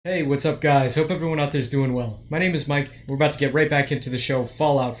Hey, what's up guys? Hope everyone out there is doing well. My name is Mike. We're about to get right back into the show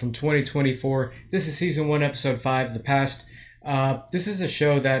Fallout from 2024. This is Season 1, Episode 5, The Past. This is a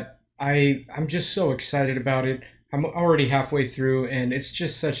show that I'm just so excited about it. I'm already halfway through, and it's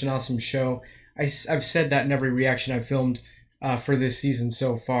just such an awesome show. I've said that in every reaction I've filmed for this season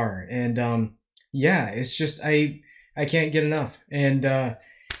so far. And yeah, it's just, I can't get enough. And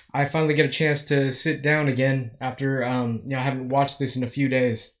I finally get a chance to sit down again after, I haven't watched this in a few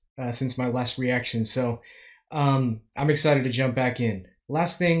days since my last reaction. So I'm excited to jump back in.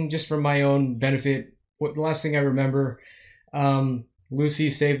 Last thing, just for my own benefit, the last thing I remember, Lucy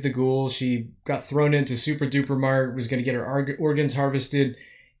saved the ghoul. She got thrown into Super Duper Mart, was going to get her organs harvested,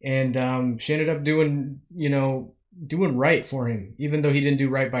 and she ended up doing right for him, even though he didn't do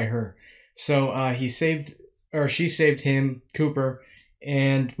right by her. So she saved him, Cooper.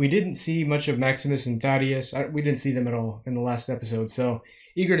 And we didn't see much of Maximus and Thaddeus. We didn't see them at all in the last episode. So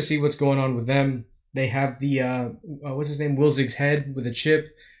eager to see what's going on with them. They have the, what's his name? Wilzig's head with a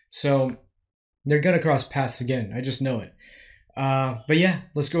chip. So they're going to cross paths again. I just know it. But yeah,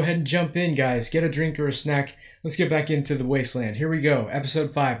 let's go ahead and jump in, guys. Get a drink or a snack. Let's get back into the wasteland. Here we go.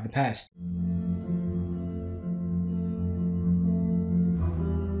 Episode 5, The Past.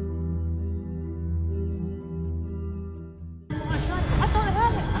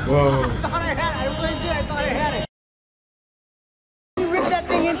 Whoa. I thought I had it. I really did. I thought I had it. You ripped that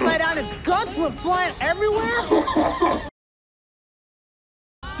thing inside out. Its guts went flying everywhere.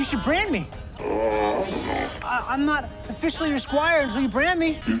 You should brand me. I'm not officially your squire until you brand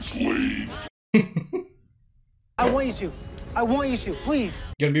me. It's late. I want you to. I want you to. Please.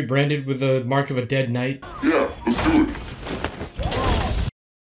 Gonna be branded with the mark of a dead knight? Yeah, let's do it.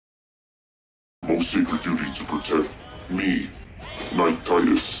 Most sacred duty to protect me, Knight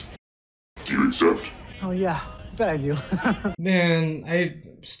Titus. Do you accept? Oh, yeah. I bet I do. Man, I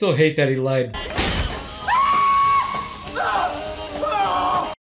still hate that he lied.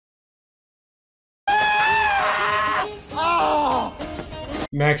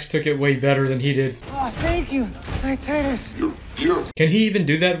 Max took it way better than he did. Oh, thank you, Knight Titus. Yeah. Can he even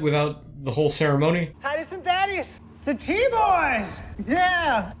do that without the whole ceremony? Titus and Thaddeus. The T-Boys.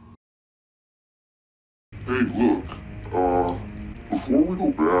 Yeah. Hey, look. Before we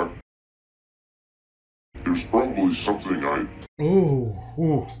go back, there's probably something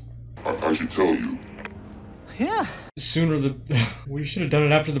Ooh. I should tell you. Yeah. Sooner the... We should have done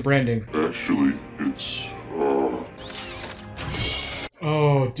it after the branding. Actually, it's,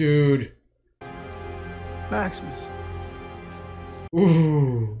 Oh, dude. Maximus.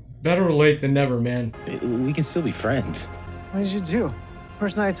 Ooh. Better late than never, man. We can still be friends. What did you do?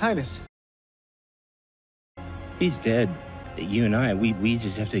 Where's Knight Titus? He's dead. You and I, we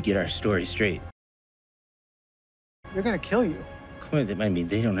just have to get our story straight. They're gonna kill you. Come on, I mean,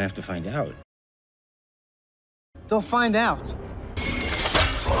 they don't have to find out. They'll find out.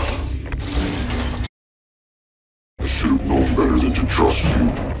 I should have known better than to trust you.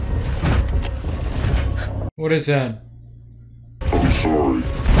 What is that? I'm sorry.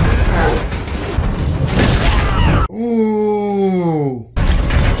 Ooh.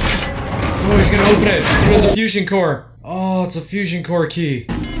 Oh, he's gonna open it. It was a fusion core. Oh, it's a fusion core key.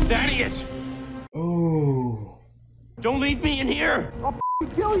 Thaddeus! Ooh. Don't leave me in here!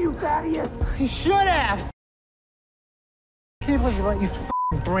 Kill you, Thaddeus! You should have! I can't believe you let you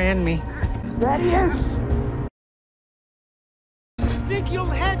brand me. Thaddeus! The stinky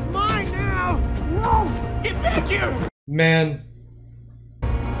old head's mine now! No! Get back here! Man.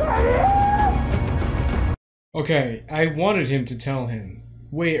 Okay, I wanted him to tell him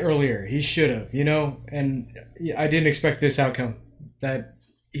way earlier. He should have, and I didn't expect this outcome. That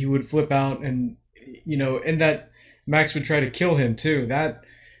he would flip out and, and that Max would try to kill him too. That,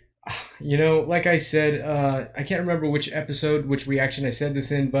 like I said, I can't remember which episode, which reaction I said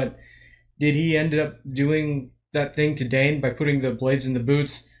this in, but did he end up doing that thing to Dane by putting the blades in the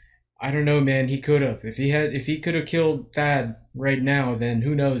boots? I don't know, man. He could have. If he could have killed Thad right now, then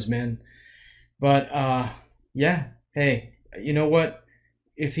who knows, man. But yeah. Hey, you know what?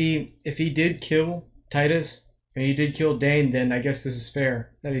 If he did kill Titus and he did kill Dane, then I guess this is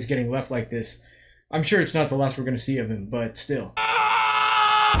fair that he's getting left like this. I'm sure it's not the last we're gonna see of him, but still.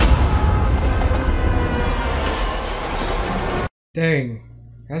 Dang.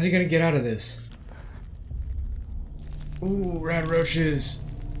 How's he gonna get out of this? Ooh, rad roaches.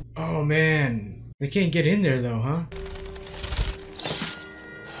 Oh man. They can't get in there though, huh?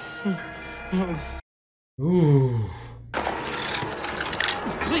 Ooh.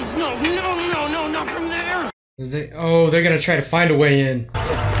 Please, no, not from there! They're gonna try to find a way in.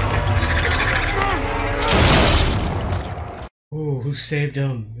 Ooh, who saved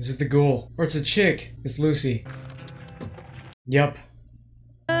him? Is it the ghoul? Or it's a chick? It's Lucy. Yep.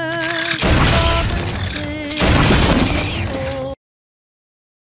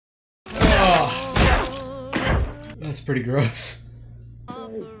 Oh, that's pretty gross.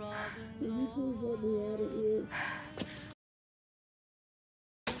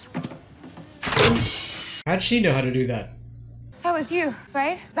 How'd she know how to do that? That was you,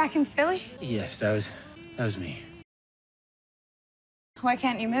 right? Back in Philly? Yes, that was me. Why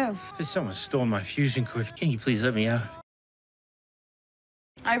can't you move? Someone stole my fusion cord. Can you please let me out?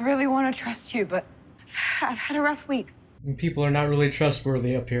 I really want to trust you, but I've had a rough week. And people are not really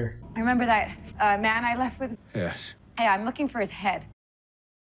trustworthy up here. I remember that man I left with? Yes. Yeah, I'm looking for his head.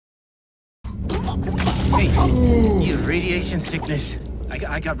 Hey, you have radiation sickness.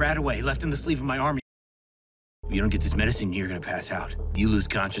 I got rat away, left in the sleeve of my arm. If you don't get this medicine, you're gonna pass out. You lose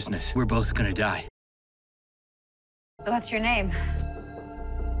consciousness. We're both gonna die. What's your name?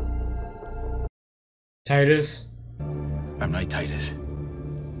 Titus? I'm Knight Titus.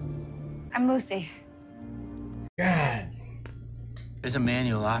 I'm Lucy. God. There's a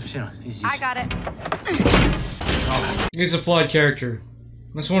manual option. I got it. He's a flawed character.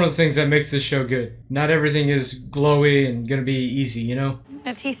 That's one of the things that makes this show good. Not everything is glowy and gonna be easy, you know?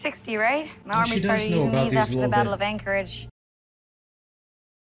 The T-60, right? The She Army does started know using about these these a after the little Battle bit. of Anchorage.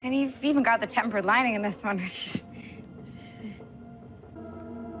 And you've even got the tempered lining in this one, which is...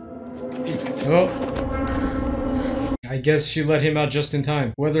 Oh. I guess she let him out just in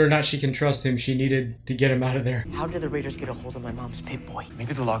time. Whether or not she can trust him, she needed to get him out of there. How did the Raiders get a hold of my mom's Pip-Boy?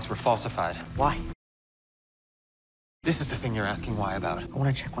 Maybe the logs were falsified. Why? This is the thing you're asking why about. I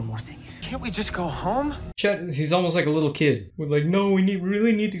want to check one more thing. Can't we just go home? Chet, he's almost like a little kid. We're like, no, we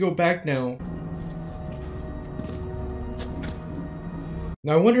really need to go back now.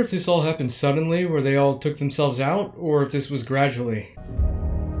 Now I wonder if this all happened suddenly, where they all took themselves out, or if this was gradually.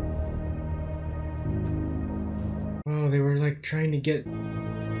 Oh, they were like trying to get...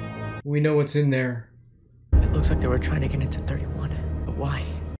 We know what's in there. It looks like they were trying to get into 31. But why?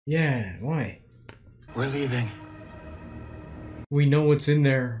 Yeah, why? We're leaving. We know what's in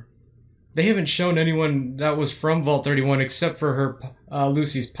there. They haven't shown anyone that was from Vault 31 except for her,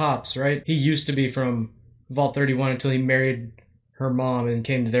 Lucy's pops, right? He used to be from Vault 31 until he married her mom and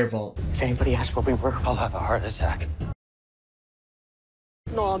came to their vault. If anybody asks where we were, I'll have a heart attack.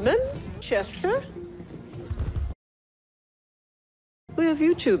 Norman? Chester? Where have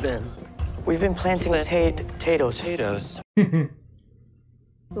you two been? we've been planting potatoes. Potatoes.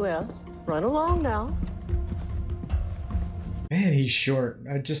 Well, run along now. Man, he's short.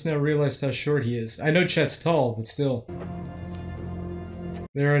 I just now realized how short he is. I know Chet's tall, but still.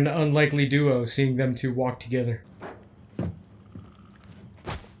 They're an unlikely duo, seeing them two walk together.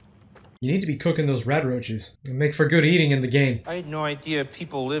 You need to be cooking those rat roaches. They make for good eating in the game. I had no idea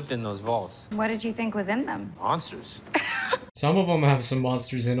people lived in those vaults. What did you think was in them? Monsters. Some of them have some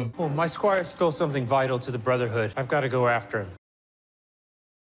monsters in them. Well, my squire stole something vital to the Brotherhood. I've got to go after him.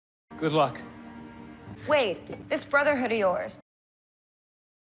 Good luck. Wait, this Brotherhood of yours.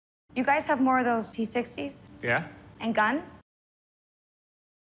 You guys have more of those T-60s? Yeah? And guns?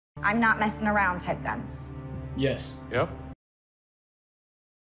 I'm not messing around type guns. Yes. Yep.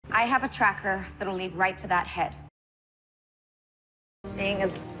 I have a tracker that'll lead right to that head. Seeing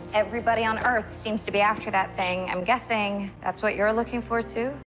as everybody on Earth seems to be after that thing, I'm guessing that's what you're looking for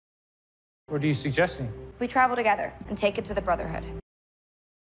too? What are you suggesting? We travel together and take it to the Brotherhood.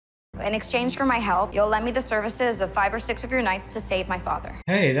 In exchange for my help, you'll lend me the services of 5 or 6 of your knights to save my father.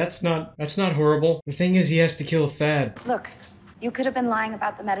 Hey, that's not horrible. The thing is, he has to kill Thad. Look, you could have been lying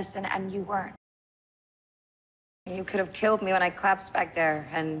about the medicine and you weren't. You could have killed me when I collapsed back there,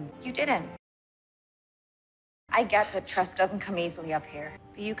 and you didn't. I get that trust doesn't come easily up here,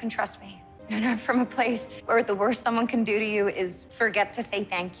 but you can trust me. And I'm from a place where the worst someone can do to you is forget to say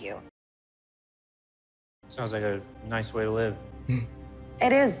thank you. Sounds like a nice way to live.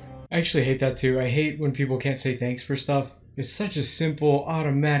 It is. I actually hate that too. I hate when people can't say thanks for stuff. It's such a simple,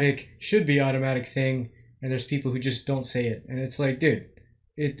 automatic, should be automatic thing, and there's people who just don't say it. And it's like, dude,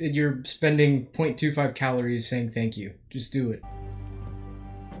 you're spending 0.25 calories saying thank you. Just do it.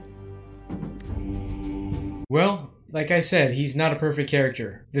 Well, like I said, he's not a perfect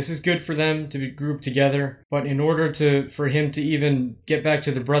character. This is good for them to be grouped together, but in order for him to even get back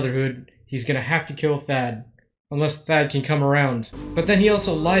to the Brotherhood, he's gonna have to kill Thad. Unless Thad can come around. But then he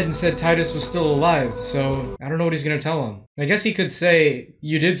also lied and said Titus was still alive, so I don't know what he's gonna tell him. I guess he could say,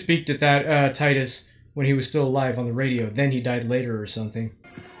 you did speak to Titus when he was still alive on the radio, then he died later or something.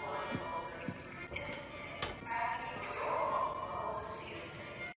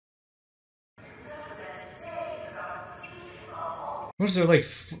 What is there, like,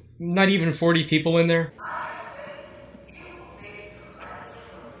 not even 40 people in there?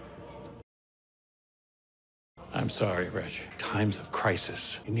 I'm sorry, Reg. Times of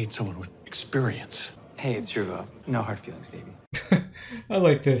crisis. You need someone with experience. Hey, it's your vote. No hard feelings, Davey. I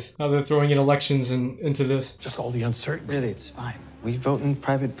like this, how they're throwing in elections and into this. Just all the uncertainty. Really, it's fine. We vote in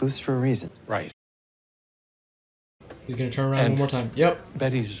private booths for a reason. Right. He's gonna turn around one more time. Yep.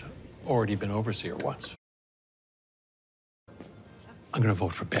 Betty's already been overseer once. I'm gonna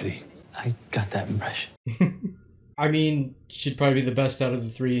vote for Betty. I got that impression. I mean, she'd probably be the best out of the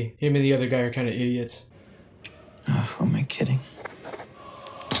three. Him and the other guy are kind of idiots. Oh, who am I kidding?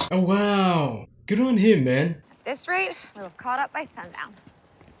 Oh, wow. Good on him, man. At this rate, we'll have caught up by sundown.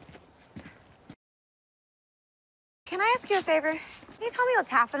 Can I ask you a favor? Can you tell me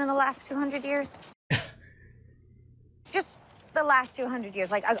what's happened in the last 200 years? Just the last 200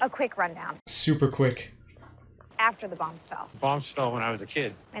 years, like a quick rundown. Super quick. After the bombs fell. Bombs fell when I was a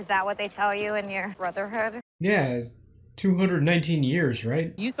kid. Is that what they tell you in your brotherhood? Yeah, 219 years,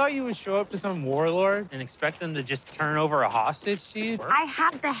 right? You thought you would show up to some warlord and expect them to just turn over a hostage to you? I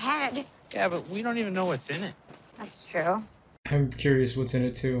have the head. Yeah, but we don't even know what's in it. That's true. I'm curious what's in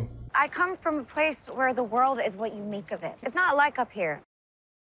it, too. I come from a place where the world is what you make of it. It's not like up here.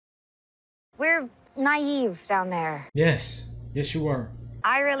 We're naive down there. Yes. Yes, you are.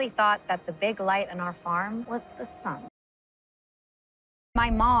 I really thought that the big light on our farm was the sun.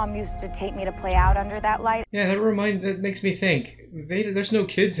 My mom used to take me to play out under that light. Yeah, that makes me think. There's no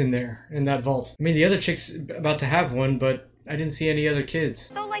kids in there, in that vault. I mean, the other chick's about to have one, but I didn't see any other kids.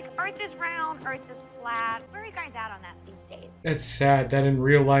 So, like, Earth is round, Earth is flat. Where are you guys at on that these days? That's sad that in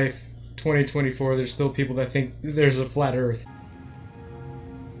real life, 2024, there's still people that think there's a flat Earth.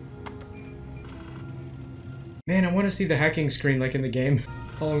 Man, I want to see the hacking screen like in the game.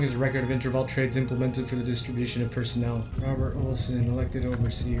 Following is a record of intervault trades implemented for the distribution of personnel. Robert Olson, elected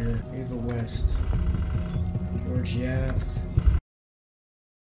overseer. Ava West. George Yaff.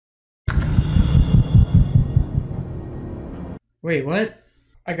 Wait, what?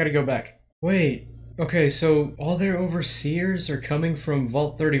 I gotta go back. Wait. Okay, so all their overseers are coming from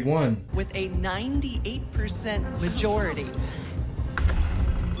Vault 31. With a 98% majority.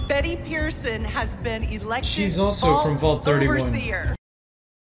 Betty Pearson has been elected. She's also from Vault 31. Overseer.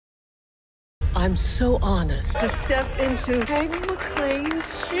 I'm so honored to step into Hank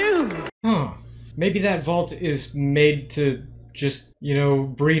McClane's shoes. Huh. Maybe that vault is made to just, you know,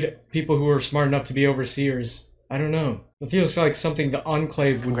 breed people who are smart enough to be overseers. I don't know. It feels like something the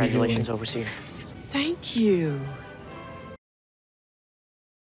Enclave would be doing. Congratulations, overseer. Thank you.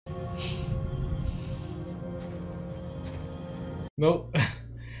 Nope.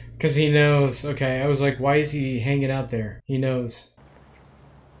 Because he knows. Okay, I was like, why is he hanging out there? He knows.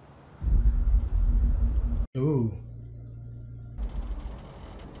 Ooh.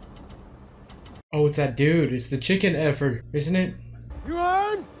 Oh, it's that dude. It's the chicken effer, isn't it? You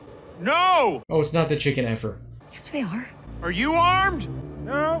armed? No! Oh, it's not the chicken effer. Yes, we are. Are you armed?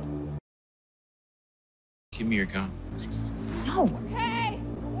 No. Give me your gun. No. Hey!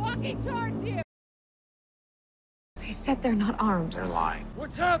 We're walking towards you! They said they're not armed. They're lying.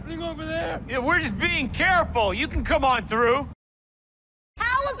 What's happening over there? Yeah, we're just being careful. You can come on through.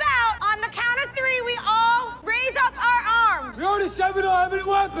 How about on the count of three, we all raise up our arms? We already said we don't have any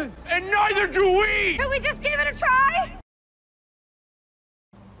weapons. And neither do we! Could we just give it a try?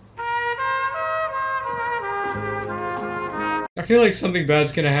 I feel like something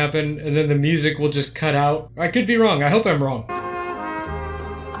bad's gonna happen, and then the music will just cut out. I could be wrong. I hope I'm wrong.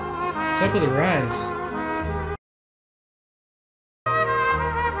 What's up with her eyes?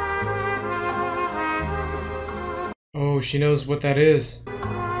 Oh, she knows what that is.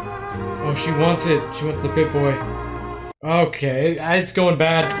 Oh, she wants it. She wants the Pip-Boy. Okay, it's going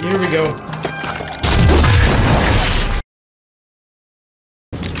bad. Here we go.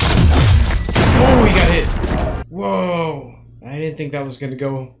 Oh, he got hit. Whoa. I didn't think that was gonna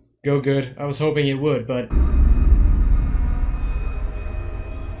go good. I was hoping it would, but...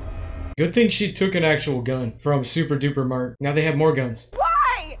 Good thing she took an actual gun from Super Duper Mart. Now they have more guns.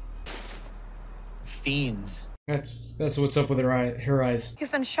 Why? Fiends. That's what's up with her eyes.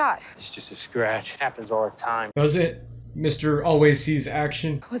 You've been shot. It's just a scratch. Happens all the time. Does it? Mr. Always Sees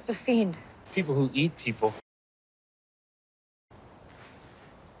Action. What's a fiend? People who eat people.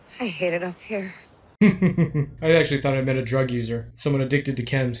 I hate it up here. I actually thought I meant a drug user. Someone addicted to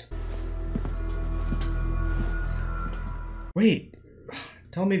chems. Wait.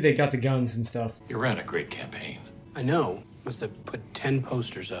 Tell me they got the guns and stuff. You ran a great campaign. I know. Must have put 10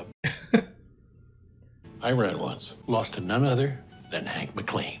 posters up. I ran once. Lost to none other than Hank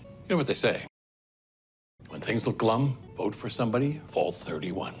McClane. You know what they say? When When things look glum, vote for somebody, Vault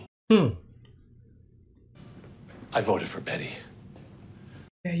 31. I voted for Betty.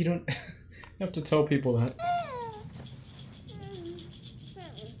 Yeah, you don't have to tell people that.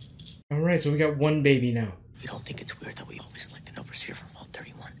 Alright, so we got one baby now. You don't think it's weird that we always elect an overseer from Vault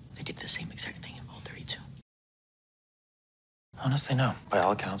 31? They did the same exact thing in Vault 32. Honestly, no. By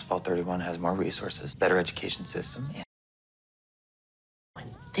all accounts, Vault 31 has more resources, better education system, and When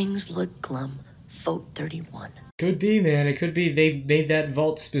things look glum, vote 31. Could be, man. It could be they made that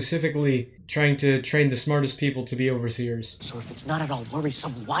vault specifically trying to train the smartest people to be overseers. So if it's not at all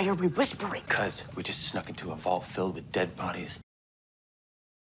worrisome, why are we whispering? because we just snuck into a vault filled with dead bodies.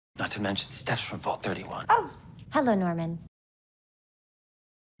 Not to mention steps from Vault 31. Oh, hello, Norman.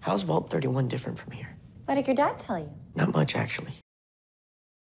 How's Vault 31 different from here? What did your dad tell you? Not much, actually.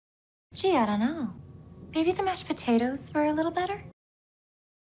 Gee, I don't know. Maybe the mashed potatoes were a little better?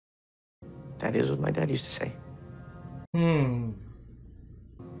 That is what my dad used to say.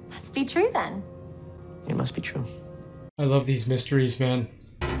 Must be true then. It must be true. I love these mysteries, man.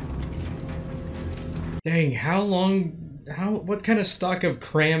 Dang, what kind of stock of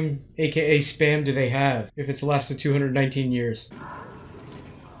cram, aka spam, do they have if it's lasted 219 years?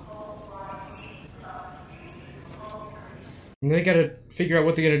 And they gotta figure out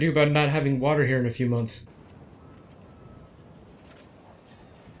what they're gonna do about not having water here in a few months.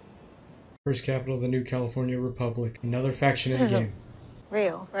 First capital of the new California Republic. Another faction in the game.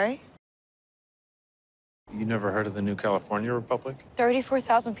 Real, right? You never heard of the new California Republic?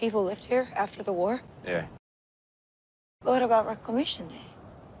 34,000 people lived here after the war. Yeah. What about Reclamation Day?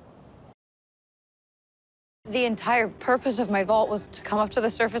 The entire purpose of my vault was to come up to the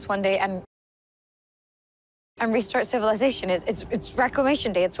surface one day and restart civilization. It's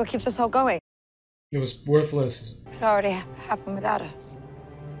Reclamation Day. It's what keeps us all going. It was worthless. It already happened without us.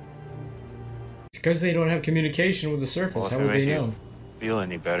 It's because they don't have communication with the surface. How would they know? Feel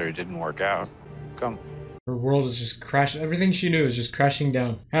any better? It didn't work out. Come. Her world is just crashing. Everything she knew is just crashing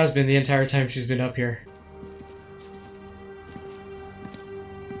down. Has been the entire time she's been up here.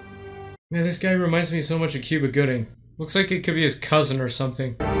 Man, this guy reminds me so much of Cuba Gooding. Looks like it could be his cousin or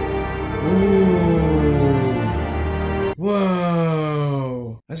something. Ooh.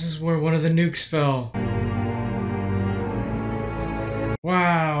 Whoa. This is where one of the nukes fell.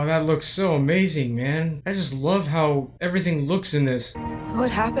 Wow, that looks so amazing, man. I just love how everything looks in this. What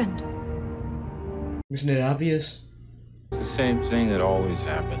happened? Isn't it obvious? It's the same thing that always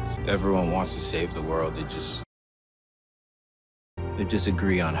happens. Everyone wants to save the world. They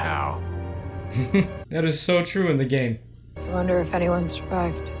disagree on how. That is so true in the game. I wonder if anyone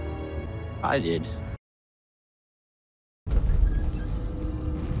survived. I did.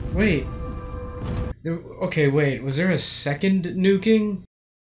 Wait. Okay, wait. Was there a second nuking?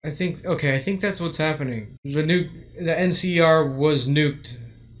 I think that's what's happening. The NCR was nuked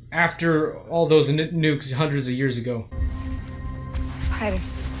after all those nukes hundreds of years ago.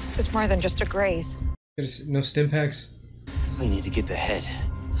 Titus, this is more than just a graze. There's no stim packs? We need to get the head.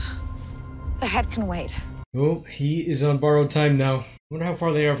 The head can wait. Oh, he is on borrowed time now. Wonder how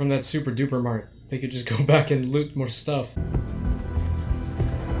far they are from that super duper mart. They could just go back and loot more stuff.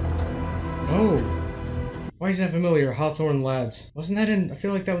 Oh. Why is that familiar? Hawthorne Labs. Wasn't that in... I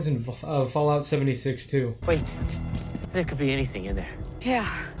feel like that was in Fallout 76 too. Wait. There could be anything in there. Yeah,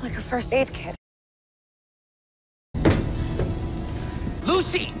 like a first aid kit.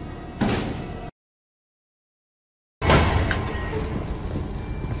 Lucy!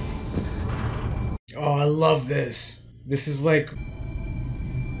 Oh, I love this. This is a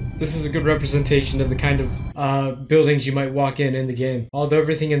good representation of the kind of buildings you might walk in the game. Although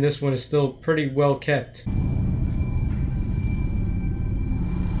everything in this one is still pretty well kept.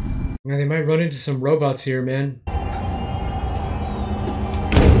 Now they might run into some robots here, man.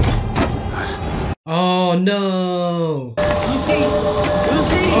 Oh no! Lucy!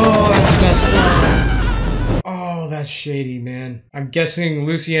 Oh, that's messed up. Oh, that's shady, man. I'm guessing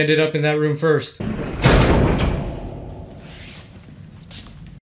Lucy ended up in that room first.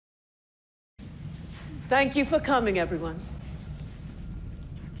 Thank you for coming, everyone.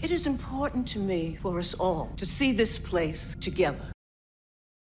 It is important to me for us all to see this place together,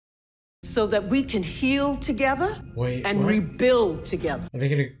 so that we can heal together and rebuild together. Are they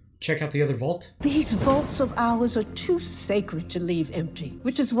gonna check out the other vault? These vaults of ours are too sacred to leave empty,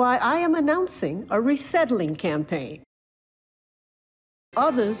 which is why I am announcing a resettling campaign.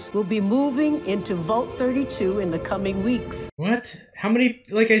 Others will be moving into Vault 32 in the coming weeks. What? How many,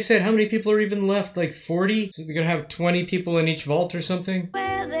 like I said, how many people are even left? Like 40? So they're gonna have 20 people in each vault or something?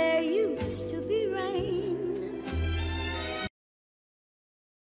 Where there used to be rain.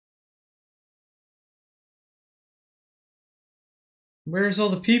 Where's all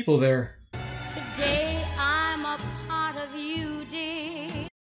the people there? Today I'm a part of you, dear.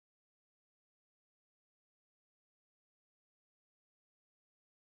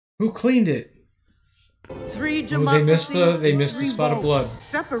 Who cleaned it? Three Oh, they missed democracies, a three spot of blood. votes,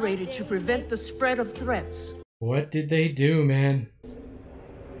 separated to prevent the spread of threats. What did they do, man?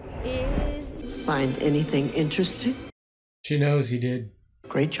 Find anything interesting? She knows he did.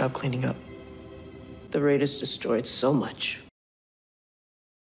 Great job cleaning up. The Raiders destroyed so much,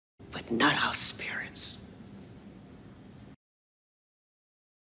 but not our spirits.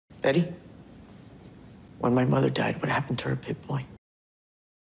 Betty? When my mother died, what happened to her Pip-Boy?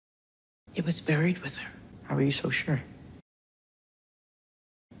 It was buried with her. How are you so sure?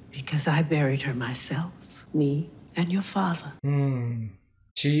 Because I buried her myself. Me and your father.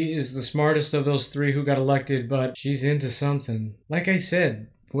 She is the smartest of those three who got elected, but she's into something. Like I said,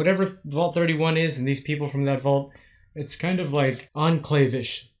 whatever Vault 31 is and these people from that vault, it's kind of like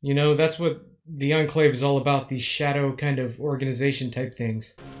Enclave-ish. You know, that's what the Enclave is all about, these shadow kind of organization type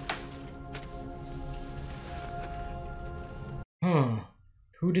things. Huh.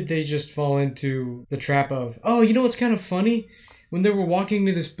 Who did they just fall into the trap of? Oh, you know what's kind of funny? When they were walking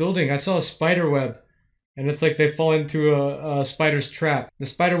to this building, I saw a spider web. And it's like they fall into a spider's trap. The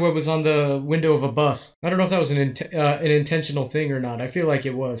spider web was on the window of a bus. I don't know if that was an intentional thing or not. I feel like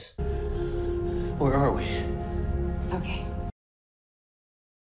it was. Where are we? It's okay.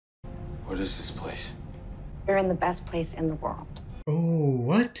 What is this place? You're in the best place in the world. Oh,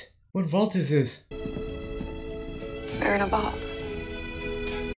 what? What vault is this? We're in a vault.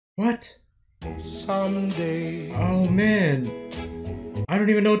 What? Someday. Oh, man. I don't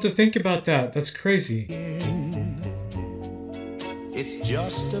even know what to think about that. That's crazy. It's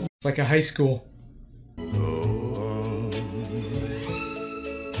just a... It's like a high school.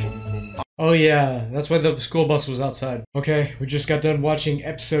 Oh yeah, that's why the school bus was outside. Okay, we just got done watching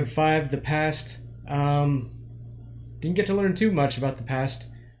episode 5, The Past. Didn't get to learn too much about the past.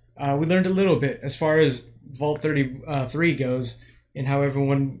 We learned a little bit as far as Vault 33 goes, and how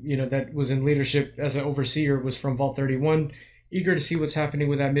everyone, you know, that was in leadership as an overseer was from Vault 31. Eager to see what's happening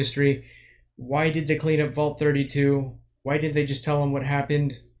with that mystery. Why did they clean up Vault 32? Why didn't they just tell them what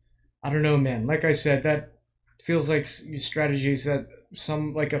happened? I don't know, man. Like I said, that feels like strategies that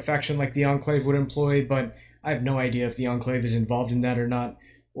some, like a faction like the Enclave would employ, but I have no idea if the Enclave is involved in that or not,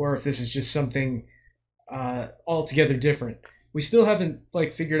 or if this is just something altogether different. We still haven't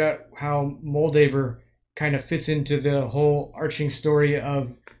like figured out how Moldaver kind of fits into the whole arching story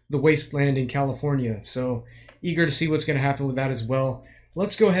of the wasteland in California. So eager to see what's going to happen with that as well.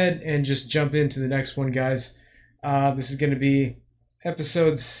 Let's go ahead and just jump into the next one, guys. This is going to be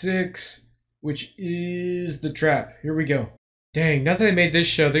episode 6, which is The Trap. Here we go. Dang, now that they made this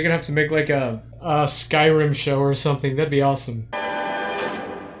show, they're going to have to make like a Skyrim show or something. That'd be awesome.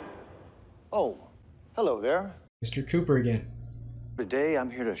 Oh, hello there. Mr. Cooper again. Today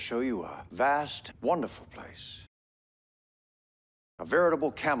I'm here to show you a vast, wonderful place. A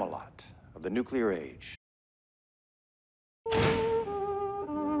veritable Camelot of the nuclear age.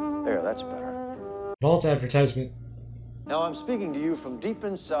 There, that's better. Vault advertisement. Now I'm speaking to you from deep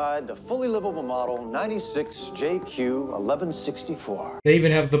inside the fully livable model 96 JQ 1164. They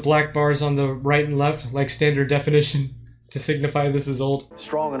even have the black bars on the right and left, like standard definition, to signify this is old.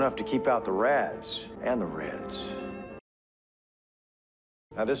 Strong enough to keep out the rads and the reds.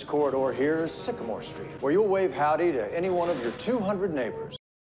 Now this corridor here is Sycamore Street, where you'll wave howdy to any one of your 200 neighbors.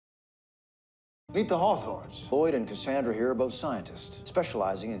 Meet the Hawthorns. Lloyd and Cassandra here are both scientists,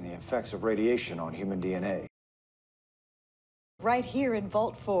 specializing in the effects of radiation on human DNA. Right here in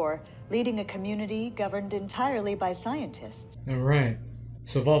Vault 4, leading a community governed entirely by scientists. All right.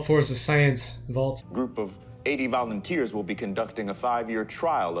 So Vault 4 is a science vault. A group of 80 volunteers will be conducting a 5-year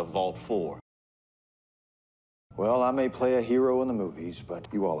trial of Vault 4. Well, I may play a hero in the movies, but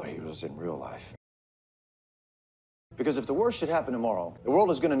you all are heroes in real life. Because if the worst should happen tomorrow, the world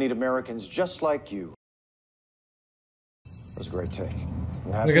is going to need Americans just like you. That was a great take.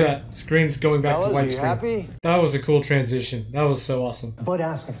 Look at that. Screen's going back to Fellas, widescreen. you happy? That was a cool transition. That was so awesome. Bud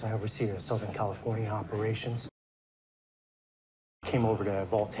Askins, I oversee the Southern California operations. Came over to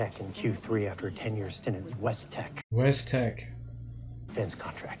Vault-Tec in Q3 after a 10-year stint at West Tech. West Tech. Defense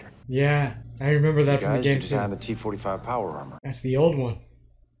contractor. Yeah, I remember that from the game too. Designed the T-45 power armor. That's the old one.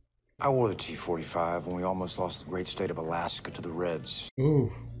 I wore the T-45 when we almost lost the great state of Alaska to the Reds.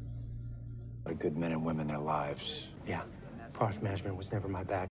 Ooh. What a good men and women, their lives. Yeah, product management was never my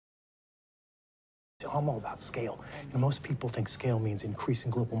bag. I'm all about scale. And most people think scale means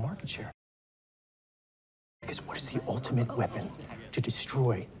increasing global market share. Because what is the ultimate weapon to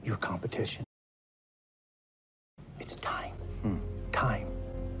destroy your competition? It's time. Time. time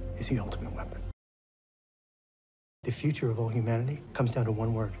is the ultimate weapon. The future of all humanity comes down to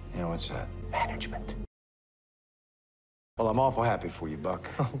one word. Yeah, what's that? Management. Well, I'm awful happy for you, Buck.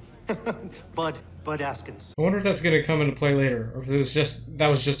 Bud Askins. I wonder if that's going to come into play later, or if that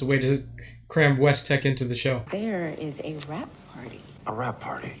was just a way to cram West Tech into the show. There is a rap party. A rap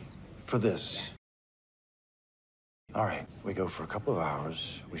party? For this? Yes. All right, we go for a couple of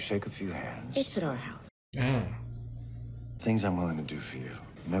hours, we shake a few hands. It's at our house. Ah. Things I'm willing to do for you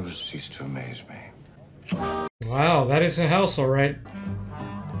never cease to amaze me. Wow, that is a house, all right.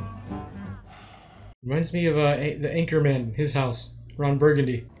 Reminds me of the Anchorman, his house, Ron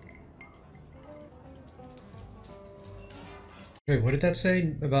Burgundy. Wait, what did that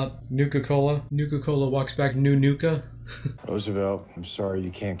say about Nuka-Cola? Nuka-Cola walks back new Nuka? Roosevelt, I'm sorry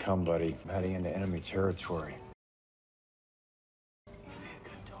you can't come, buddy. I'm heading into enemy territory.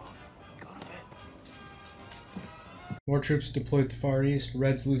 More troops deployed to Far East.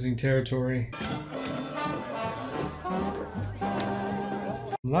 Reds losing territory. A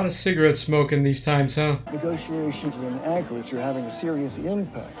lot of cigarette smoke in these times, huh? Negotiations in Anchorage are having a serious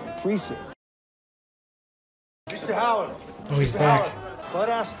impact on precinct. Mr. Howard. Oh, he's back. Bud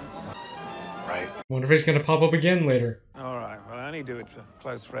Askins. Right. Wonder if he's gonna pop up again later. All right, well, I only do it for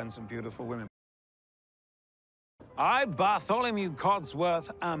close friends and beautiful women. I, Bartholomew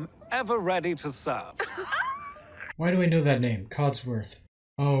Codsworth, am ever ready to serve. Why do I know that name? Codsworth.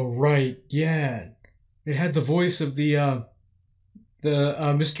 Oh, right. Yeah. It had the voice of the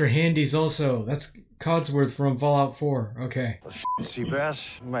Mr. Handy's also. That's Codsworth from Fallout 4. Okay. Well,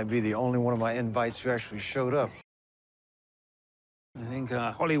 Seabass, you might be the only one of my invites who actually showed up. I think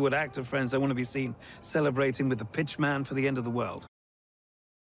Hollywood actor friends, they want to be seen celebrating with the pitch man for the end of the world.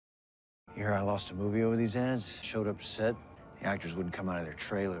 You hear I lost a movie over these ads? Showed up set, the actors wouldn't come out of their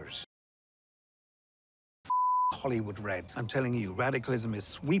trailers. Hollywood Reds. I'm telling you, radicalism is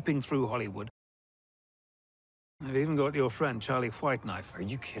sweeping through Hollywood. I've even got your friend, Charlie Whiteknife. Are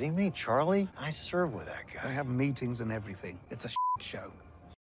you kidding me? Charlie? I serve with that guy. I have meetings and everything. It's a show.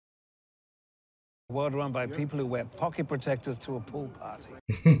 A world run by people who wear pocket protectors to a pool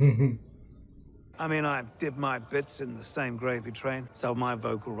party. I mean, I've dipped my bits in the same gravy train. Sell my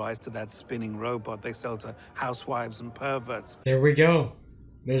vocal rights to that spinning robot they sell to housewives and perverts. There we go.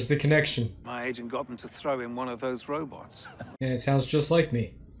 There's the connection. My agent got them to throw in one of those robots. And it sounds just like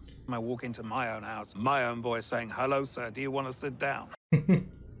me. I walk into my own house, my own voice saying, "Hello, sir, do you want to sit down?"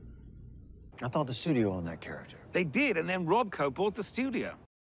 I thought the studio owned that character. They did, and then Robco bought the studio.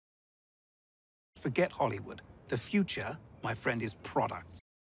 Forget Hollywood. The future, my friend, is products.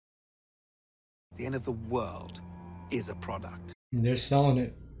 The end of the world is a product. They're selling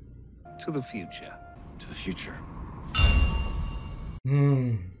it. To the future. To the future.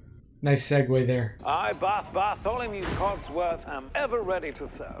 Nice segue there. I, Bartholomew Codsworth, am ever ready to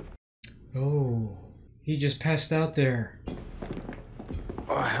serve. Oh, he just passed out there.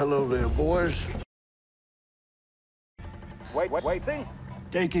 Hello there, boys. Waiting.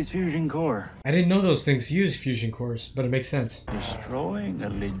 Take his fusion core. I didn't know those things use fusion cores, but it makes sense. Destroying a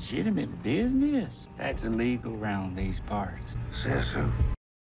legitimate business? That's illegal around these parts. Says who?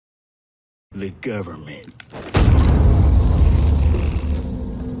 The government.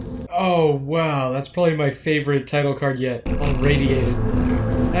 Oh, wow. That's probably my favorite title card yet. Unradiated.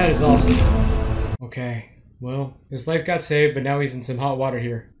 That is awesome. Okay. Well, his life got saved, but now he's in some hot water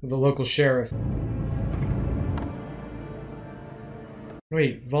here with the local sheriff.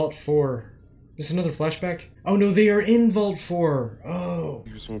 Wait, Vault 4. This is another flashback? Oh no, they are in Vault 4! Oh.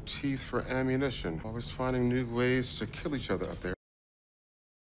 Using teeth for ammunition. Always finding new ways to kill each other up there.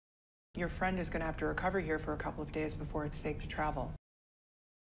 Your friend is going to have to recover here for a couple of days before it's safe to travel.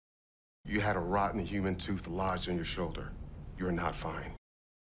 You had a rotten human tooth lodged in your shoulder. You're not fine.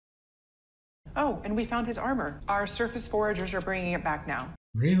 Oh, and we found his armor. Our surface foragers are bringing it back now.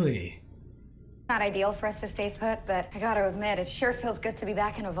 Really? Not ideal for us to stay put, but I gotta admit, it sure feels good to be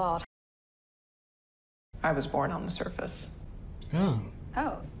back in a vault. I was born on the surface. Oh.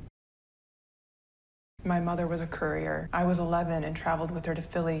 Oh. My mother was a courier. I was 11 and traveled with her to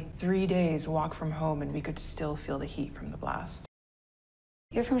Philly. 3 days walk from home, and we could still feel the heat from the blast.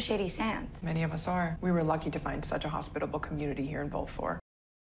 You're from Shady Sands. Many of us are. We were lucky to find such a hospitable community here in Vault 4.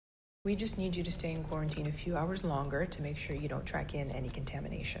 We just need you to stay in quarantine a few hours longer to make sure you don't track in any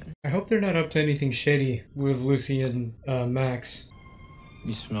contamination. I hope they're not up to anything shady with Lucy and Max.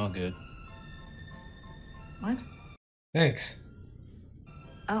 You smell good. What? Thanks.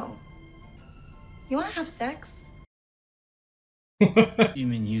 Oh. You want to have sex? You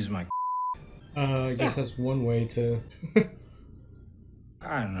mean use my I guess that's one way to...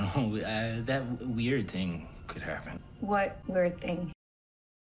 I don't know, that weird thing could happen. What weird thing?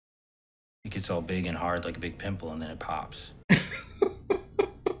 It gets all big and hard like a big pimple and then it pops.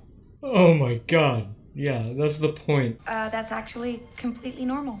 Oh my god. Yeah, that's the point. That's actually completely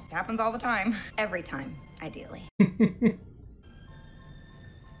normal. It happens all the time. Every time, ideally. I'm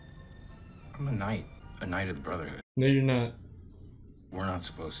a knight of the Brotherhood. No, you're not. We're not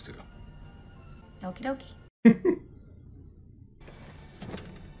supposed to. Okie dokie.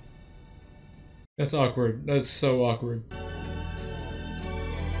 That's awkward. That's so awkward.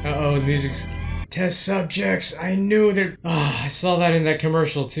 Uh-oh, the music's... Test subjects! I knew they're... Ah, I saw that in that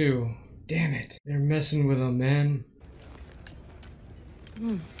commercial too. Damn it. They're messing with them, man.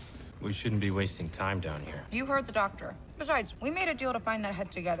 We shouldn't be wasting time down here. You heard the doctor. Besides, we made a deal to find that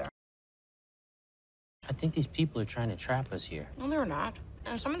head together. I think these people are trying to trap us here. No, they're not.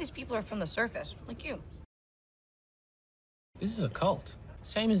 And some of these people are from the surface, like you. This is a cult.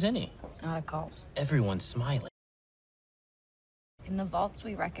 Same as any. It's not a cult. Everyone's smiling. In the vaults,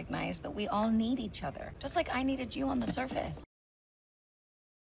 we recognize that we all need each other, just like I needed you on the surface.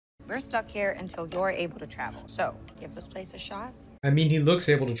 We're stuck here until you're able to travel. So, give this place a shot. I mean, he looks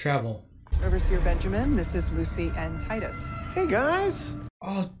able to travel. Overseer Benjamin, this is Lucy and Titus. Hey, guys.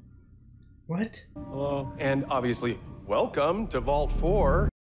 Oh, what? Hello. And obviously, welcome to Vault 4.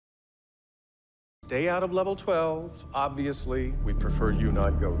 Stay out of level 12. Obviously, we'd prefer you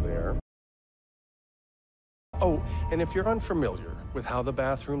not go there. Oh, and if you're unfamiliar with how the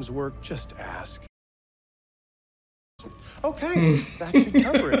bathrooms work, just ask. Okay, that should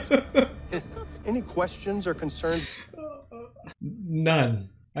cover it. Any questions or concerns?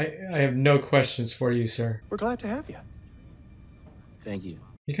 None. I have no questions for you, sir. We're glad to have you. Thank you.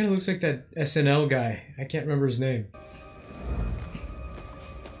 He kind of looks like that SNL guy. I can't remember his name.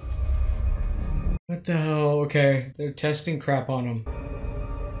 What the hell? Okay, they're testing crap on him.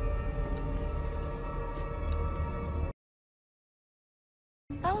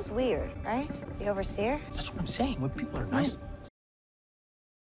 That was weird, right? The overseer? That's what I'm saying. When people are nice.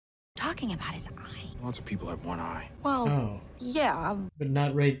 Talking about his eye. Lots of people have one eye. Well, Oh. yeah, But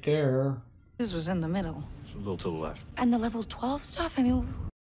not right there. this was in the middle. It's a little to the left. And the level 12 stuff, I mean...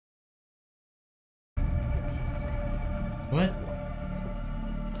 What?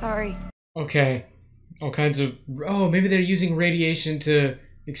 Sorry. Okay. All kinds of... Oh, maybe they're using radiation to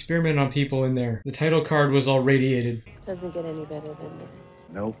experiment on people in there. The title card was all radiated. Doesn't get any better than this.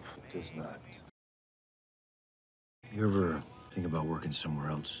 Nope, it does not. You ever think about working somewhere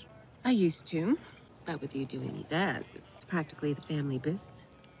else? I used to, but with you doing these ads, it's practically the family business.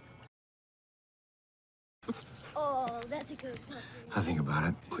 Oh, that's a good puppy. I think about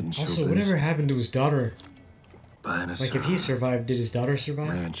it. Quitting Also, showbiz, whatever happened to his daughter? buying us Like, if he survived, did his daughter survive?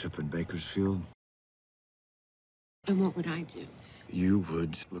 ranch up in Bakersfield. And what would I do? You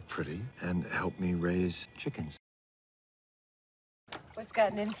would look pretty and help me raise chickens. What's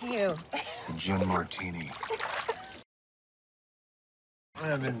gotten into you? A gin martini.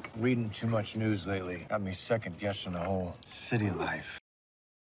 I've been reading too much news lately. Got me second guessing the whole city life.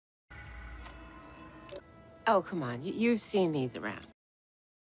 Oh, come on. You've seen these around.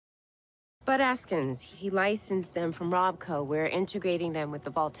 Bud Askins, he licensed them from Robco. We're integrating them with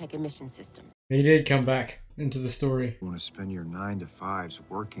the Vault-Tec emission system. He did come back into the story. You want to spend your 9 to 5s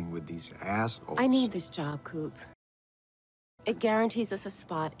working with these assholes? I need this job, Coop. It guarantees us a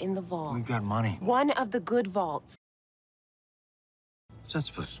spot in the vault. We've got money. One of the good vaults. What's that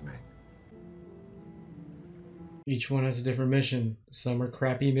supposed to mean? Each one has a different mission. Some are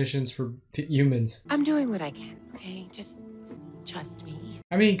crappy missions for humans. I'm doing what I can, okay? Just trust me.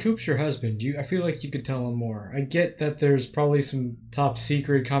 I mean, Coop's your husband. I feel like you could tell him more. I get that there's probably some top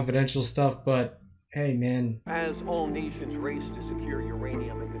secret confidential stuff, but hey, man. As all nations race to secure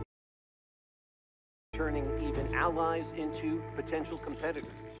uranium and turning even allies into potential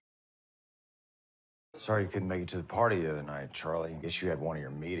competitors. Sorry you couldn't make it to the party the other night, Charlie. Guess you had one of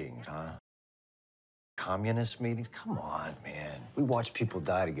your meetings, huh? Communist meetings? Come on, man. We watch people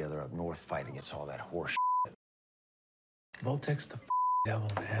die together up north fighting against all that horse shit. Vault-Tec's the devil,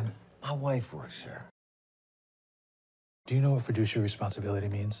 man. My wife works there. Do you know what fiduciary responsibility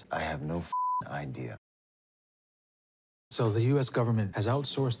means? I have no idea. So the U.S. government has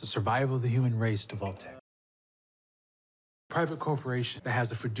outsourced the survival of the human race to Vault-Tec. Private corporation that has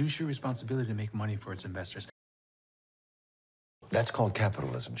the fiduciary responsibility to make money for its investors. That's called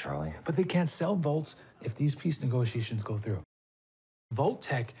capitalism, Charlie. But they can't sell vaults if these peace negotiations go through.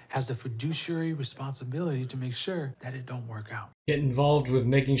 Vault-Tec has the fiduciary responsibility to make sure that it don't work out. Get involved with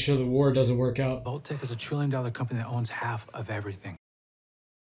making sure the war doesn't work out. Vault-Tec is a $1 trillion company that owns half of everything.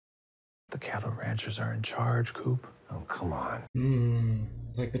 The cattle ranchers are in charge, Coop. Oh, come on.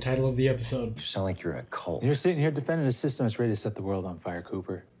 It's like the title of the episode. You sound like you're in a cult. You're sitting here defending a system that's ready to set the world on fire,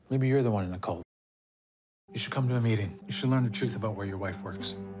 Cooper. Maybe you're the one in a cult. You should come to a meeting. You should learn the truth about where your wife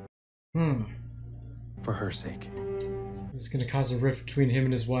works. For her sake. It's gonna cause a rift between him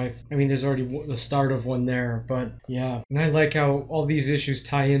and his wife. I mean, there's already the start of one there, but yeah. And I like how all these issues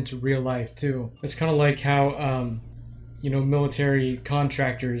tie into real life, too. It's kind of like how, you know, military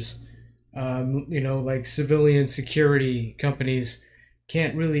contractors, you know, like civilian security companies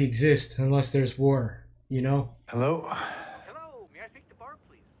can't really exist unless there's war, you know? Hello? Hello, may I speak to Barb,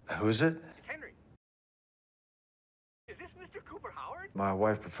 please? Who is it? It's Henry. Is this Mr. Cooper Howard? My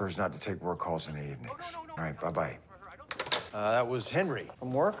wife prefers not to take work calls in the evenings. All right, bye-bye. That was Henry.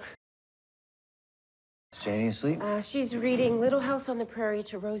 From work? Is Janie asleep? She's reading Little House on the Prairie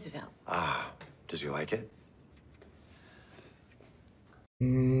to Roosevelt. Ah, does he like it?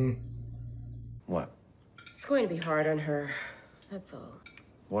 What? It's going to be hard on her. That's all.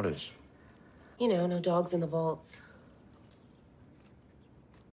 What is? You know, no dogs in the vaults.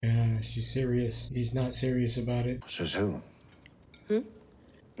 Yeah, she's serious. He's not serious about it. Says who?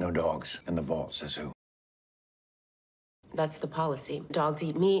 No dogs in the vault, says who? That's the policy. Dogs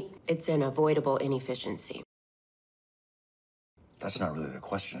eat meat. It's an avoidable inefficiency. That's not really the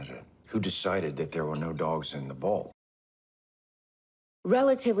question, is it? Who decided that there were no dogs in the vault?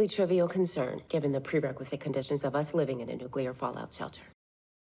 Relatively trivial concern, given the prerequisite conditions of us living in a nuclear fallout shelter.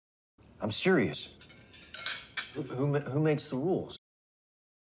 I'm serious. Who makes the rules?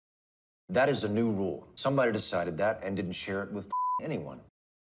 That is a new rule. Somebody decided that and didn't share it with anyone.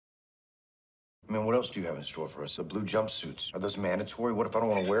 I mean, what else do you have in store for us? The blue jumpsuits. Are those mandatory? What if I don't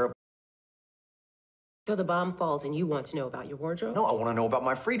want to wear them? So the bomb falls and you want to know about your wardrobe? No, I want to know about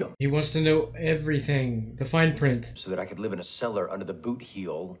my freedom. He wants to know everything. The fine print. So that I could live in a cellar under the boot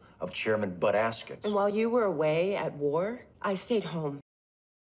heel of Chairman Bud Askins. And while you were away at war, I stayed home.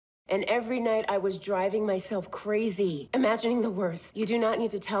 And every night I was driving myself crazy, imagining the worst. You do not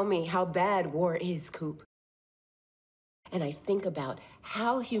need to tell me how bad war is, Coop. And I think about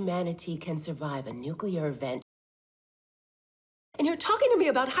how humanity can survive a nuclear event. And you're talking to me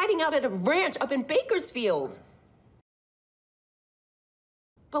about hiding out at a ranch up in Bakersfield.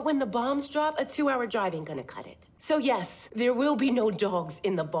 But when the bombs drop, a 2-hour drive ain't gonna cut it. So yes, there will be no dogs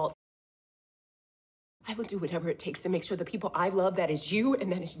in the vault. I will do whatever it takes to make sure the people I love, that is you and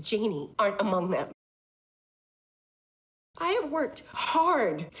that is Janie, aren't among them. I have worked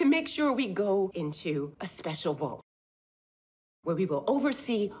hard to make sure we go into a special vault where we will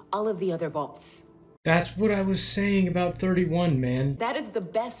oversee all of the other vaults. That's what I was saying about 31, man. That is the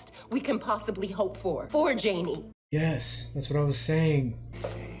best we can possibly hope for Janie. Yes, that's what I was saying.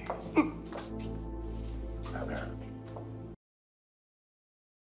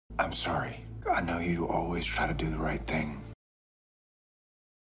 I'm sorry. I know you always try to do the right thing.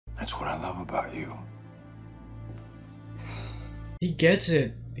 That's what I love about you. He gets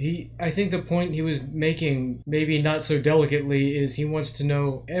it. I think the point he was making, maybe not so delicately, is he wants to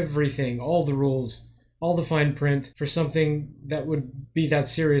know everything, all the rules, all the fine print for something that would be that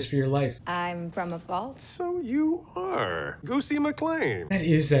serious for your life. I'm from a vault. So you are Goosey McLean. That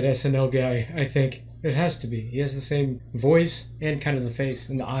is that SNL guy, I think. It has to be. He has the same voice and kind of the face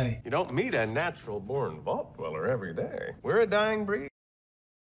and the eye. You don't meet a natural-born vault dweller every day. We're a dying breed.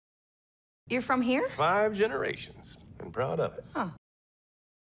 You're from here? 5 generations, and proud of it. Huh.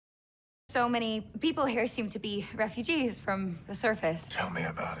 So many people here seem to be refugees from the surface. Tell me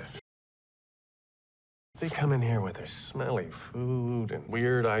about it. They come in here with their smelly food and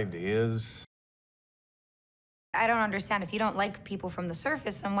weird ideas. I don't understand. If you don't like people from the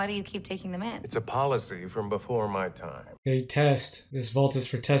surface, then why do you keep taking them in? It's a policy from before my time. They test. This vault is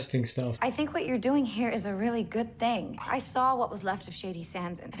for testing stuff. I think what you're doing here is a really good thing. I saw what was left of Shady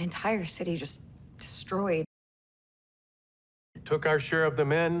Sands, and an entire city just destroyed. We took our share of the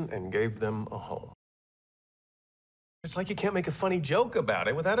men and gave them a home. It's like you can't make a funny joke about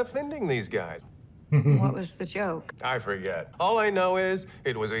it without offending these guys. What was the joke? I forget. All I know is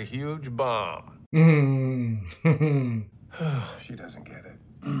it was a huge bomb. She doesn't get it.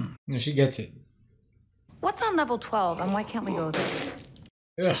 No, she gets it. What's on level 12, and why can't we go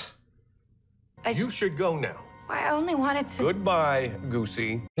there? Ugh. You should go now. I only wanted to... Goodbye,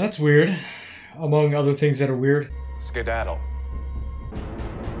 Goosey. That's weird. Among other things that are weird. Skedaddle.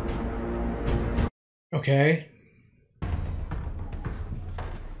 Okay.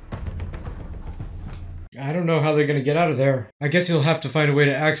 I don't know how they're gonna get out of there. I guess he'll have to find a way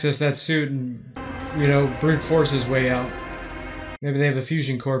to access that suit and, you know, brute force his way out. Maybe they have a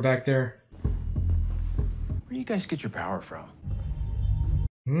fusion core back there. Where do you guys get your power from?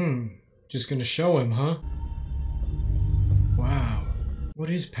 Just gonna show him, huh? Wow. What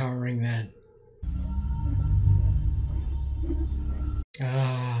is powering that?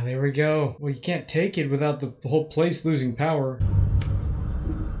 Ah, there we go. Well, you can't take it without the whole place losing power.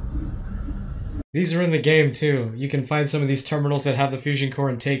 These are in the game too. You can find some of these terminals that have the fusion core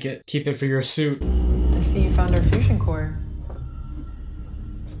and take it. Keep it for your suit. I see you found our fusion core.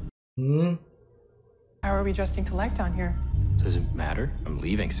 Hmm? How are we adjusting to life down here? Doesn't matter. I'm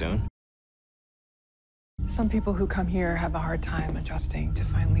leaving soon. Some people who come here have a hard time adjusting to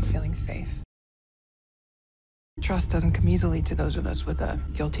finally feeling safe. Trust doesn't come easily to those of us with a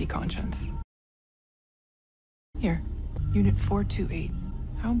guilty conscience. Here, Unit 428.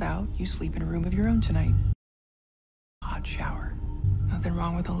 How about you sleep in a room of your own tonight? Hot shower. Nothing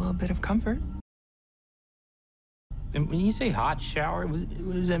wrong with a little bit of comfort. And when you say hot shower,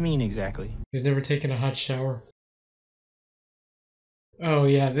 what does that mean exactly? He's never taken a hot shower. Oh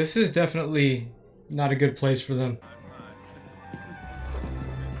yeah, this is definitely not a good place for them.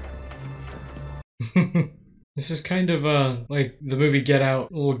 This is kind of like the movie Get Out,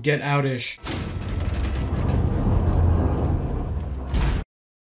 a little Get Out-ish.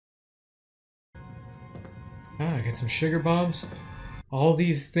 Ah, I got some sugar bombs. All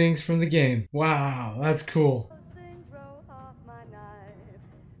these things from the game. Wow, that's cool.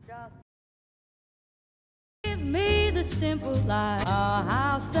 Give me the simple life, a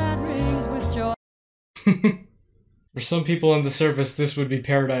house that rings with joy. For some people on the surface, this would be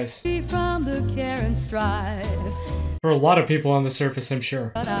paradise. From the care and strife. For a lot of people on the surface, I'm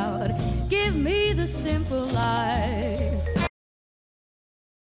sure. Give me the simple life.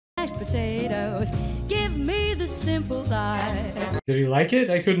 Mashed potatoes. Give me the simple life. Did he like it?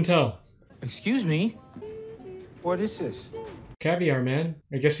 I couldn't tell. Excuse me? What is this? Caviar, man.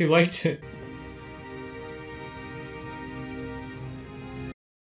 I guess he liked it.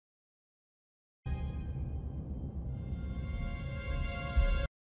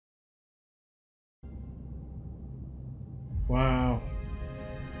 Wow.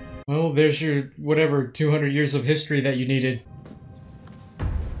 Well, there's your, whatever, 200 years of history that you needed.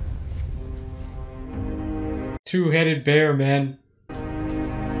 Two-headed bear, man.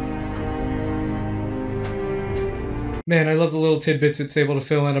 Man, I love the little tidbits it's able to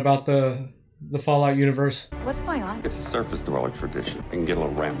fill in about the Fallout universe. What's going on? It's a surface dweller tradition. It can get a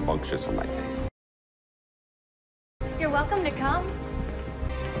little rambunctious for my taste. You're welcome to come.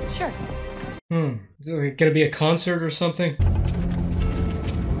 Sure. Is it gonna be a concert or something?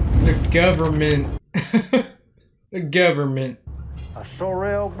 The government. The government. A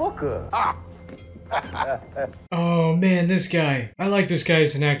Sorrel Booker. Oh man, this guy. I like this guy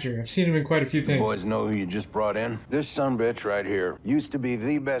as an actor. I've seen him in quite a few things. Boys know who you just brought in? This sumbitch right here used to be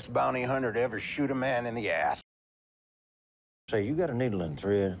the best bounty hunter to ever shoot a man in the ass. Say, you got a needle and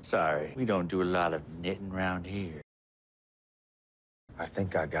thread? Sorry, we don't do a lot of knitting around here. I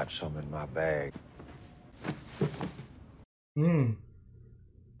think I got some in my bag.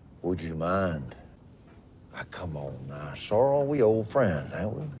 Would you mind? Ah, come on now, Sorrel, we old friends,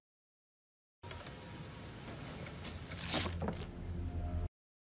 ain't we?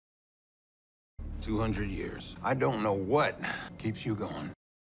 $200 years. I don't know what keeps you going.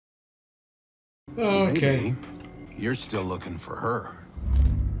 Okay. Maybe you're still looking for her.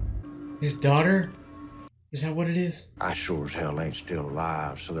 His daughter? Is that what it is? I sure as hell ain't still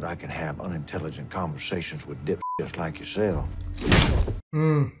alive so that I can have unintelligent conversations with dipshits like yourself.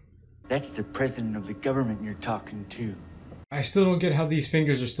 That's the president of the government you're talking to. I still don't get how these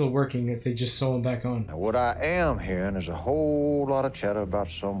fingers are still working if they just sew them back on. Now, what I am hearing is a whole lot of chatter about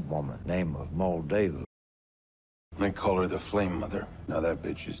some woman, name of Moldava. They call her the Flame Mother. Now that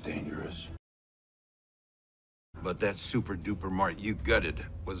bitch is dangerous. But that super-duper mart you gutted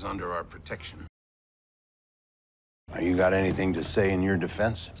was under our protection. Now, you got anything to say in your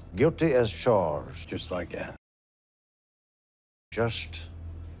defense? Guilty as charged. Just like that. Just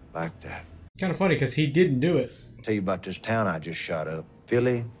like that. Kind of funny, because he didn't do it. Tell you about this town I just shot up.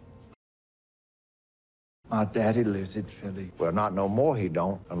 Philly. My daddy lives in Philly. Well, not no more he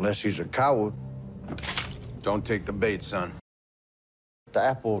don't, unless he's a coward. Don't take the bait, son. The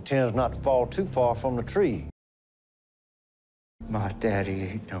apple tends not to fall too far from the tree. My daddy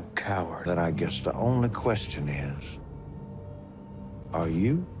ain't no coward. Then I guess the only question is, are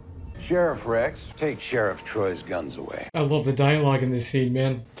you? Sheriff Rex, take Sheriff Troy's guns away. I love the dialogue in this scene,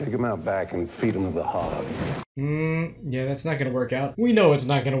 man. Take him out back and feed him to the hogs. Yeah, that's not gonna work out. We know it's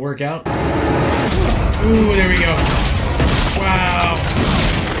not gonna work out. Ooh, there we go. Wow.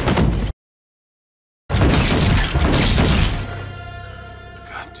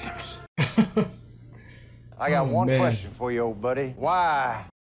 God damn it. I got one man. question for you, old buddy. Why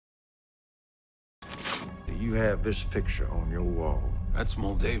you have this picture on your wall. That's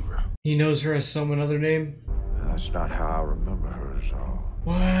Moldaver. He knows her as some other name? That's not how I remember her at all.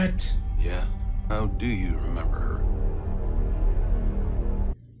 What? Yeah? How do you remember her?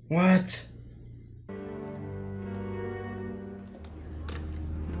 What?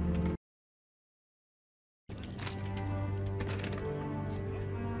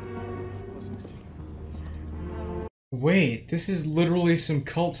 Wait, this is literally some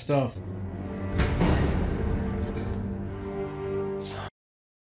cult stuff.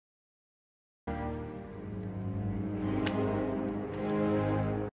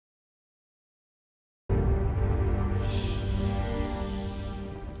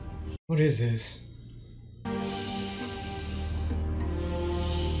 What is this?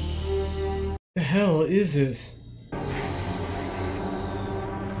 The hell is this?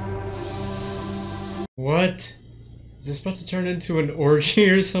 What? Is this about to turn into an orgy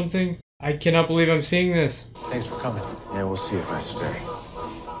or something? I cannot believe I'm seeing this. Thanks for coming. Yeah, we'll see if I stay.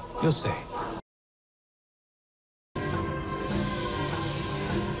 You'll stay.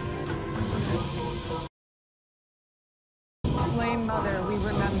 Flame Mother, we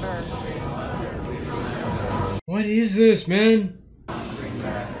remember. What is this, man?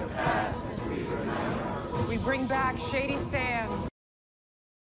 We bring back Shady Sands.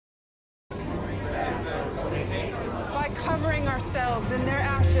 By covering ourselves in their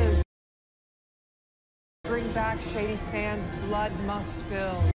ashes. Bring back Shady Sands, blood must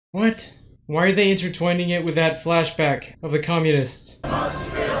spill. What? Why are they intertwining it with that flashback of the communists? Bring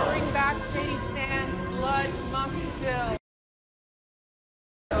back Shady Sands, blood must spill.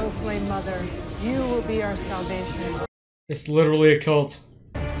 Oh, Flame Mother, you will be our salvation. It's literally a cult.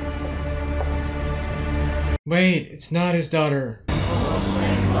 Wait, it's not his daughter.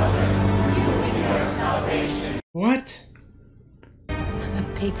 What? I'm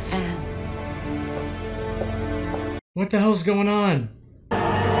a big fan. What the hell's going on?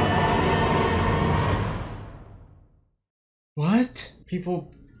 What?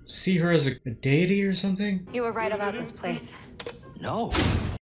 People see her as a deity or something? You were right about this place. No.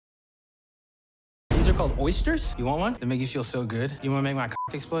 These are called oysters? You want one? They make you feel so good. You want to make my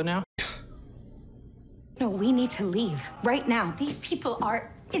cock explode now? No, we need to leave. Right now. These people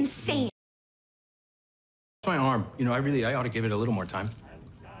are insane. It's my arm. You know, I ought to give it a little more time.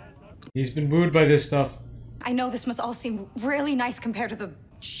 He's been wooed by this stuff. I know this must all seem really nice compared to the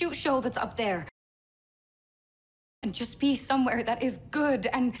shoot show that's up there. And just be somewhere that is good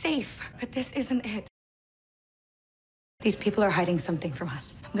and safe. But this isn't it. These people are hiding something from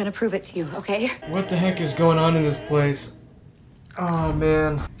us. I'm gonna prove it to you, okay? What the heck is going on in this place? Oh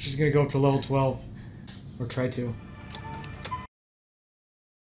man. She's gonna go up to level 12. Or try to.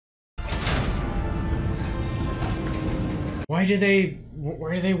 Why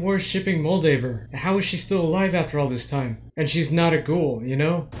are they worshipping Moldaver? How is she still alive after all this time? And she's not a ghoul, you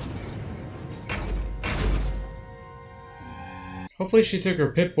know? Hopefully she took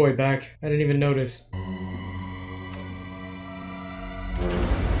her Pip-Boy back. I didn't even notice.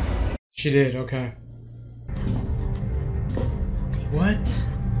 She did, okay. What?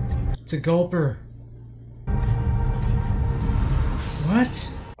 It's a gulper.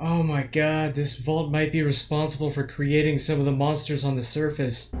 What? Oh my god, this vault might be responsible for creating some of the monsters on the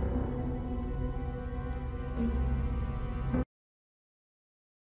surface.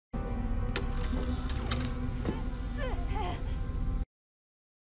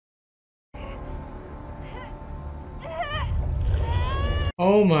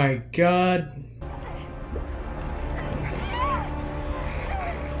 Oh my god.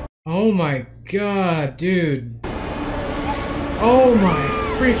 Oh my god, dude. Oh my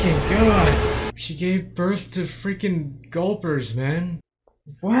freaking god. She gave birth to freaking gulpers, man.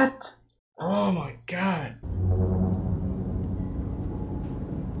 What? Oh my god.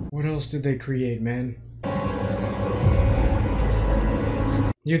 What else did they create, man?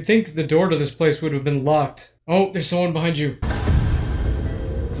 You'd think the door to this place would have been locked. Oh, there's someone behind you.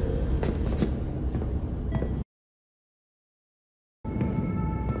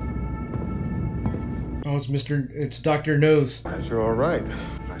 Oh, it's Dr. Nose. Glad you're all right.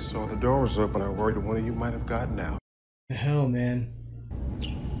 I saw the door was open. I worried one of you might have gotten out. The hell, man.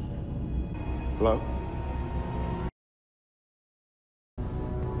 Hello?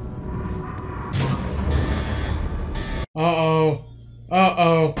 Uh-oh.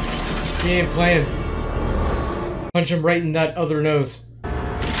 Uh-oh. He ain't playing. Punch him right in that other nose.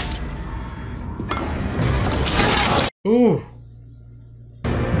 Ooh.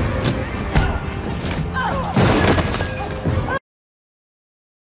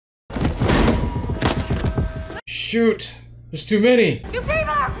 Shoot. There's too many. You people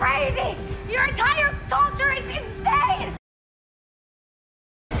are crazy! Your entire culture is insane!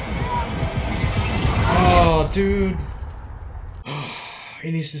 Oh, dude.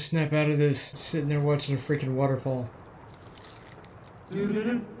 He needs to snap out of this. Just sitting there watching a freaking waterfall.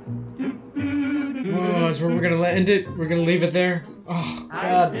 Oh, that's where we're gonna end it. We're gonna leave it there. Oh,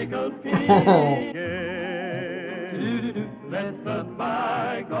 God.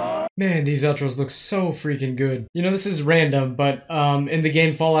 Man, these outros look so freaking good. You know, this is random, but in the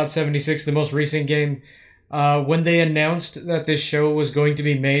game Fallout 76, the most recent game, when they announced that this show was going to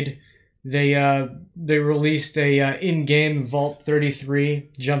be made, they released a in-game Vault 33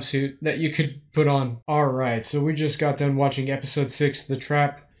 jumpsuit that you could put on. Alright, so we just got done watching episode 6, The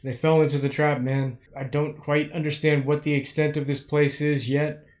Trap. They fell into the trap, man. I don't quite understand what the extent of this place is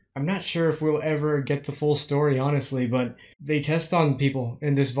yet. I'm not sure if we'll ever get the full story, honestly, but they test on people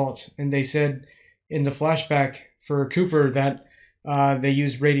in this vault, and they said in the flashback for Cooper that they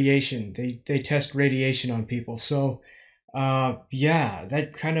use radiation. They test radiation on people. So, yeah,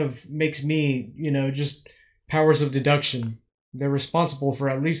 that kind of makes me, you know, just powers of deduction. They're responsible for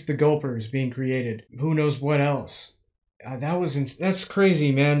at least the Gulpers being created. Who knows what else? That's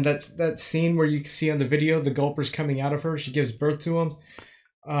crazy, man. That scene where you see on the video the Gulpers coming out of her. She gives birth to them.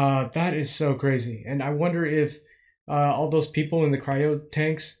 That is so crazy. And I wonder if all those people in the cryo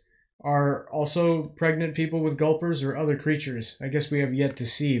tanks are also pregnant people with Gulpers or other creatures. I guess we have yet to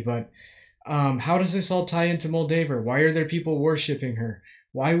see, but how does this all tie into Moldaver? Why are there people worshipping her?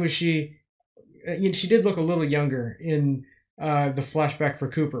 Why was she... she did look a little younger in the flashback for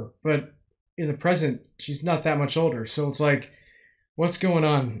Cooper, but in the present, she's not that much older. So it's like, what's going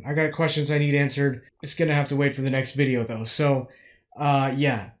on? I got questions I need answered. It's gonna have to wait for the next video, though. So...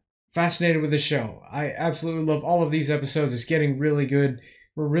 yeah, fascinated with the show. I absolutely love all of these episodes. It's getting really good.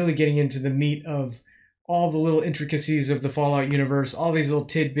 We're really getting into the meat of all the little intricacies of the Fallout universe. All these little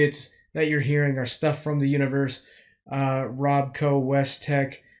tidbits that you're hearing are stuff from the universe. Robco, West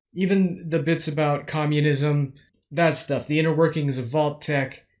Tech, even the bits about communism, that stuff, the inner workings of Vault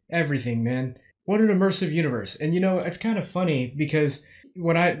Tech, everything, man. What an immersive universe. And you know, it's kind of funny because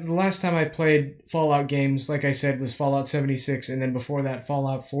the last time I played Fallout games, like I said, was Fallout 76, and then before that,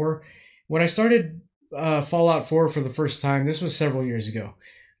 Fallout 4. When I started Fallout 4 for the first time, this was several years ago,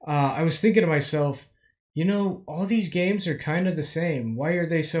 I was thinking to myself, you know, all these games are kind of the same. Why are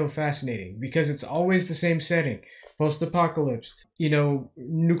they so fascinating? Because it's always the same setting. Post-apocalypse, you know,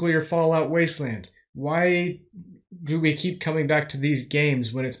 nuclear fallout wasteland. Why do we keep coming back to these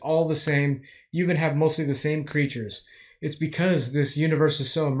games when it's all the same? You even have mostly the same creatures. It's because this universe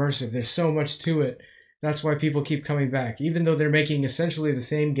is so immersive. There's so much to it. That's why people keep coming back. Even though they're making essentially the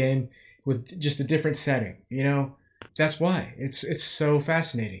same game with just a different setting, you know? That's why. It's so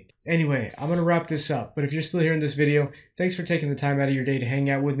fascinating. Anyway, I'm going to wrap this up. But if you're still here in this video, thanks for taking the time out of your day to hang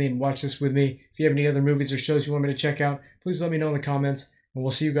out with me and watch this with me. If you have any other movies or shows you want me to check out, please let me know in the comments. And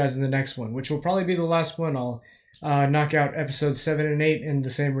we'll see you guys in the next one, which will probably be the last one. I'll knock out episodes 7 and 8 in the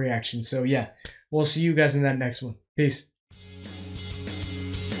same reaction. So yeah, we'll see you guys in that next one. Peace.